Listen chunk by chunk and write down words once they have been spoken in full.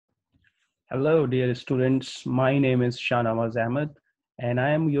Hello, dear students. My name is Shahnawaz Ahmed, and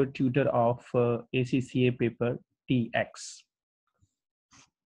I am your tutor of ACCA paper TX.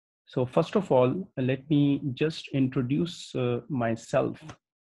 So, first of all, let me just introduce myself.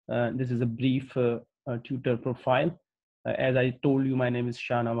 This is a brief tutor profile. As I told you, my name is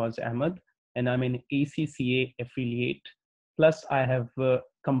Shahnawaz Ahmed, and I'm an ACCA affiliate. Plus, I have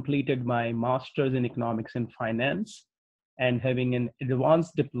completed my master's in economics and finance and having an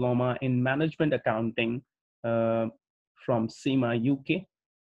advanced diploma in management accounting uh, from SEMA UK,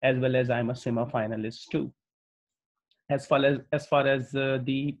 as well as I'm a SEMA finalist too. As far as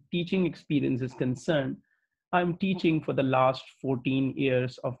the teaching experience is concerned, I'm teaching for the last 14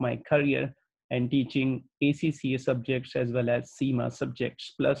 years of my career and teaching ACCA subjects as well as SEMA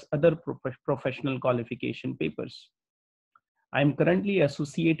subjects plus other professional qualification papers. I'm currently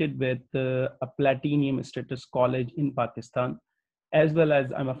associated with a platinum status college in Pakistan, as well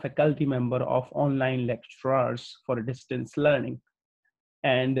as I'm a faculty member of online lecturers for distance learning.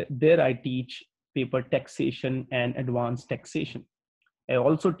 And there I teach paper taxation and advanced taxation. I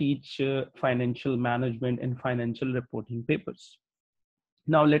also teach financial management and financial reporting papers.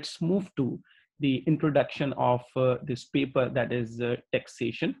 Now let's move to the introduction of this paper, that is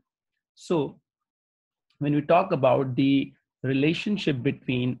taxation. So when we talk about the relationship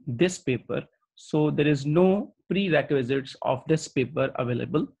between this paper, so there is no prerequisites of this paper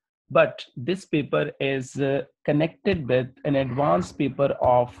available, but this paper is connected with an advanced paper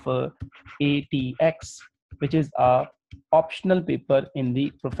of ATX, which is a optional paper in the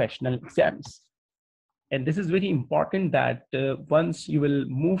professional exams. And this is very important that once you will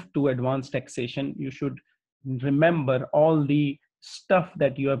move to advanced taxation, you should remember all the stuff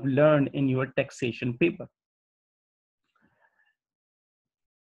that you have learned in your taxation paper.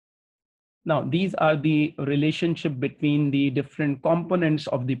 Now, these are the relationship between the different components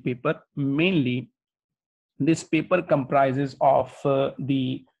of the paper. Mainly, this paper comprises of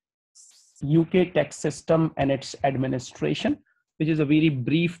the UK tax system and its administration, which is a very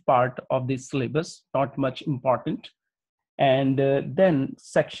brief part of the syllabus, not much important. And then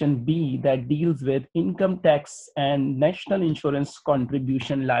section B that deals with income tax and national insurance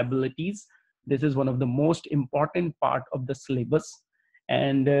contribution liabilities. This is one of the most important part of the syllabus.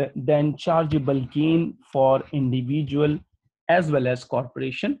 And then chargeable gain for individual as well as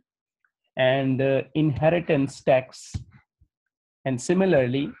corporation, and inheritance tax. And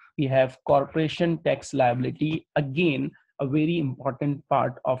similarly, we have corporation tax liability, again, a very important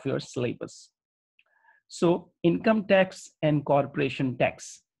part of your syllabus. So income tax and corporation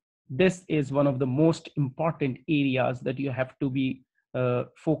tax, this is one of the most important areas that you have to be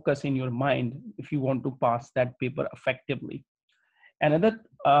focus in your mind if you want to pass that paper effectively. Another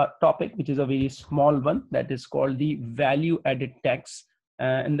topic, which is a very small one, that is called the value added tax.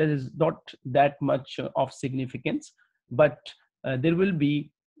 And that is not that much of significance, but there will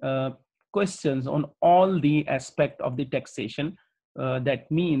be questions on all the aspect of the taxation. That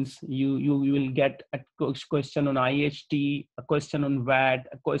means you will get a question on IHT, a question on VAT,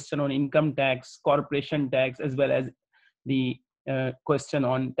 a question on income tax, corporation tax, as well as the question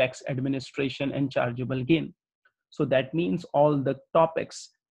on tax administration and chargeable gain. So that means all the topics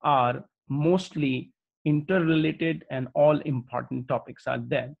are mostly interrelated and all important topics are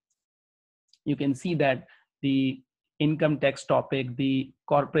there. You can see that the income tax topic, the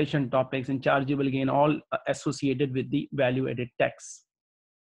corporation topics, and chargeable gain all associated with the value added tax.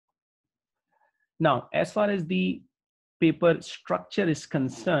 Now, as far as the paper structure is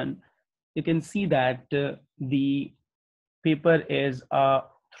concerned, you can see that the paper is a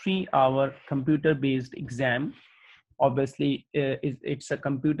 3-hour computer-based exam. Obviously, it's a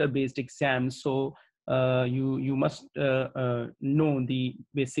computer-based exam, so you must know the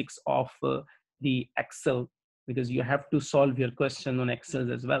basics of the Excel, because you have to solve your question on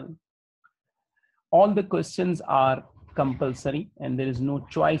Excel as well. All the questions are compulsory, and there is no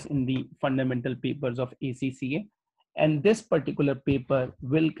choice in the fundamental papers of ACCA. And this particular paper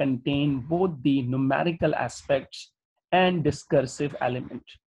will contain both the numerical aspects and discursive element.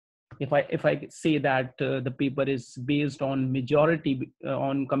 If I say that the paper is based on majority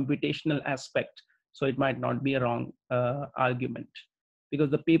on computational aspect, so it might not be a wrong argument, because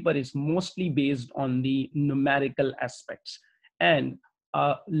the paper is mostly based on the numerical aspects, and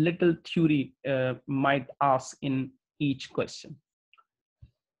a little theory might ask in each question.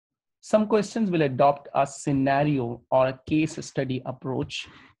 Some questions will adopt a scenario or a case study approach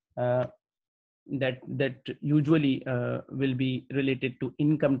that usually will be related to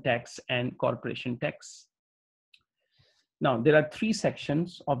income tax and corporation tax. Now, there are 3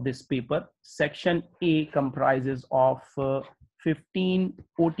 sections of this paper. Section A comprises of 15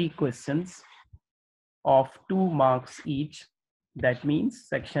 OT questions of 2 marks each. That means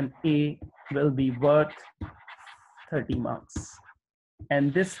section A will be worth 30 marks.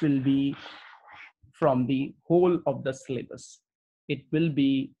 And this will be from the whole of the syllabus. It will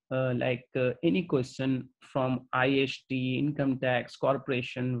be any question from IST, income tax,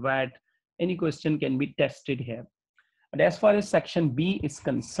 corporation, VAT, any question can be tested here. But as far as section B is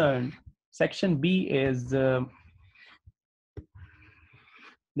concerned, section B is, there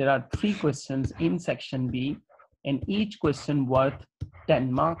are 3 questions in section B and each question worth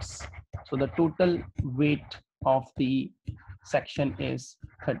 10 marks. So the total weight of the section is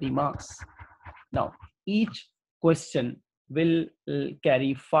 30 marks. Now, each question will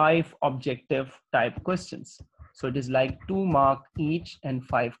carry 5 objective type questions. So it is like 2 mark each and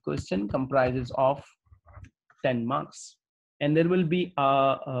 5 question comprises of 10 marks. And there will be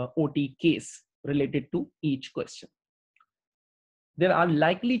a OT case related to each question. There are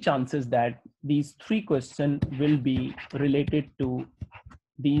likely chances that these 3 questions will be related to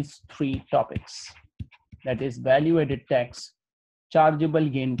these 3 topics. That is value added tax, chargeable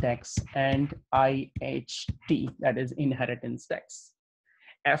gain tax, and IHT, that is inheritance tax.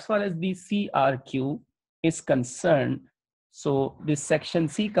 As far as the CRQ is concerned, so this section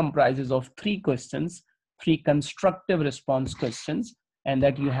C comprises of 3 questions, 3 constructive response questions, and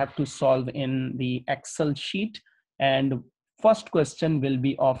that you have to solve in the Excel sheet. And first question will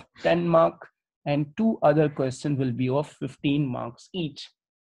be of 10 mark and 2 other questions will be of 15 marks each.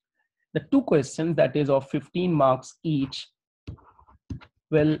 The 2 questions that is of 15 marks each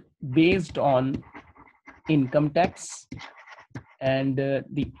will based on income tax, and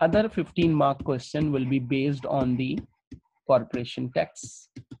the other 15 mark question will be based on the corporation tax.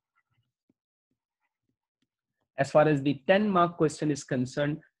 As far as the 10 mark question is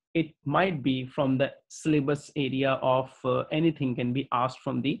concerned, it might be from the syllabus area of anything can be asked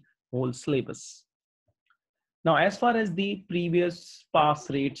from the whole syllabus. Now, as far as the previous pass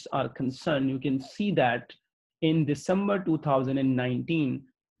rates are concerned, you can see that in December 2019,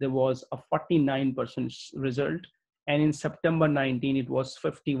 there was a 49% result. And in September 19, it was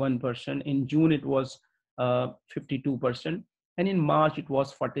 51%. In June, it was 52%. And in March, it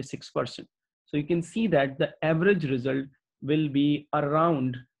was 46%. So you can see that the average result will be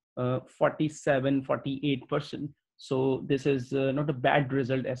around 47, 48%. So this is not a bad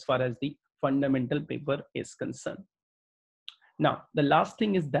result as far as the fundamental paper is concerned. Now, the last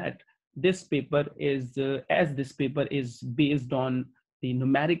thing is that this paper is, as this paper is based on the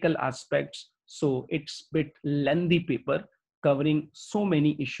numerical aspects, so it's a bit lengthy paper covering so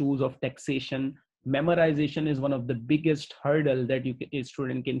many issues of taxation. Memorization is one of the biggest hurdle that a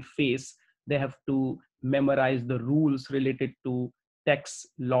student can face. They have to memorize the rules related to tax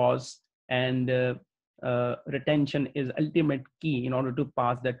laws, and retention is ultimate key in order to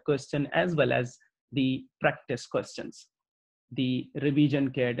pass that question, as well as the practice questions, the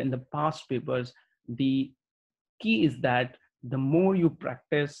revision kit and the past papers. The key is that the more you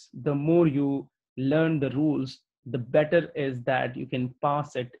practice, the more you learn the rules, the better is that you can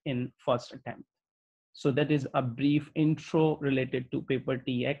pass it in first attempt. So that is a brief intro related to paper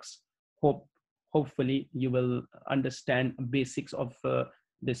TX. Hopefully you will understand basics of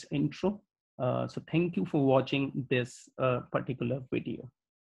this intro. So thank you for watching this particular video.